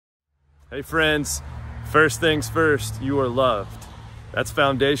Hey friends, first things first, you are loved. That's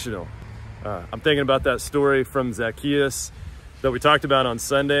foundational. I'm thinking about that story from Zacchaeus that we talked about on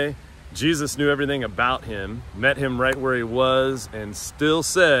Sunday. Jesus knew everything about him, met him right where he was, and still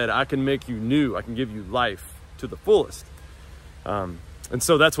said, I can make you new. I can give you life to the fullest. And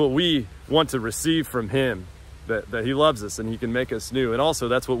so that's what we want to receive from him, that he loves us and he can make us new. And also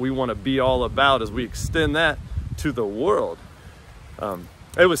that's what we want to be all about as we extend that to the world.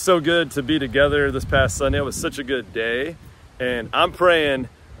 It was so good to be together this past Sunday. It was such a good day. And I'm praying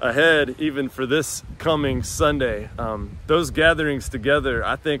ahead even for this coming Sunday. Those gatherings together,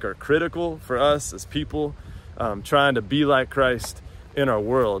 I think, are critical for us as people trying to be like Christ in our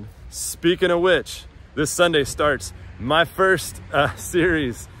world. Speaking of which, this Sunday starts my first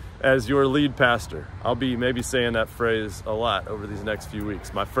series as your lead pastor. I'll be maybe saying that phrase a lot over these next few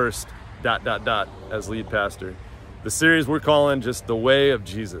weeks. My first ... as lead pastor. The series we're calling just The Way of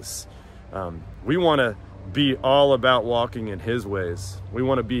Jesus. We want to be all about walking in his ways. We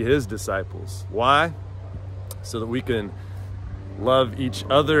want to be his disciples. Why? So that we can love each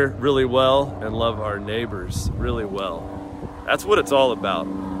other really well and love our neighbors really well. That's what it's all about.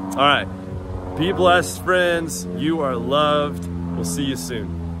 All right. Be blessed, friends. You are loved. We'll see you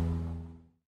soon.